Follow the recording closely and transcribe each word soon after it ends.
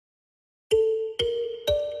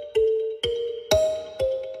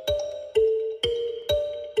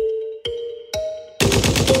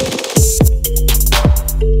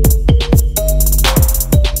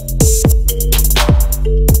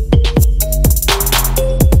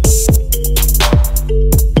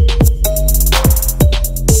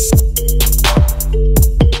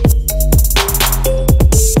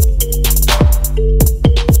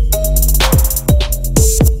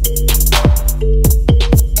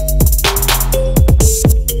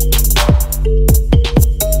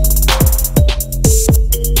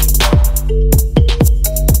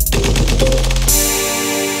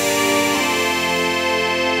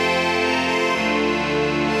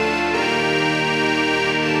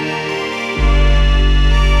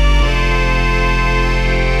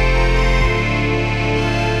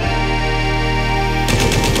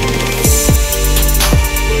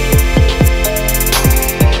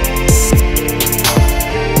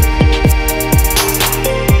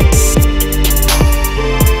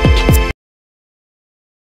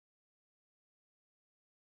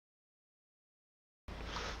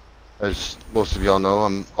As most of y'all know,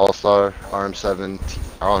 I'm All-Star RM7,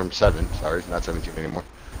 RM7, sorry, not 17 anymore,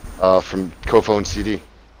 from Kofo and CD.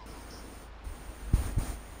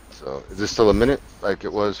 So, is this still a minute, like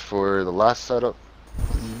it was for the last setup?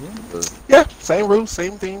 Yeah, same rules,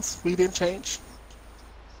 same things. We didn't change.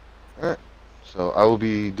 Alright, so I will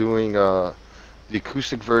be doing the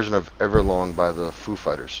acoustic version of Everlong by the Foo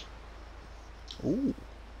Fighters. Ooh.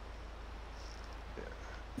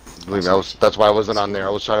 Believe me, that's why I wasn't on there. I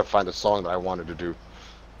was trying to find a song that I wanted to do.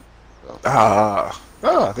 So,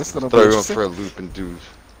 This is just gonna be throw everyone interesting. for a loop and do.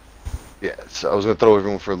 Yeah, so I was gonna throw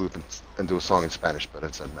everyone for a loop and do a song in Spanish, but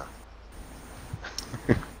I said no.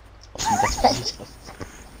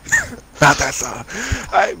 Not that song.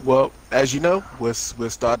 All right. Well, as you know, we'll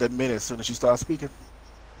start that minute as soon as you start speaking.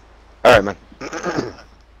 All right, man.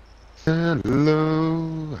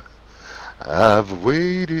 Hello, I've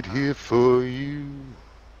waited here for you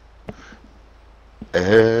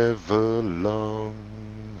ever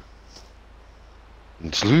long.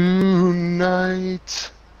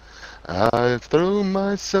 Tonight, I throw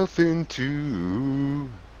myself into,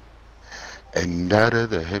 and out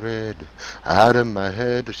of my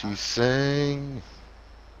head, she sang.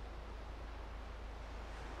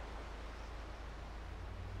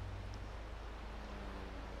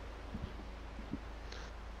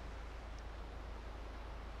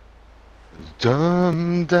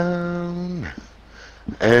 Dumb down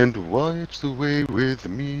and watch the way with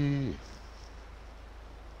me,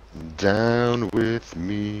 down with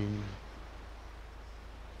me.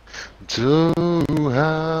 So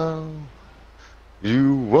how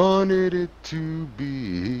you wanted it to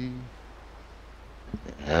be.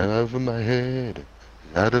 Out of my head,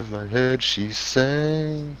 she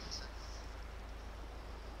sang.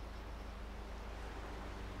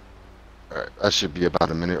 Alright, that should be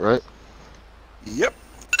about a minute, right? Yep.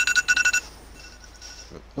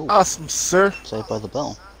 Ooh, Awesome, sir. Saved by the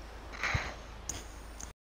Bell.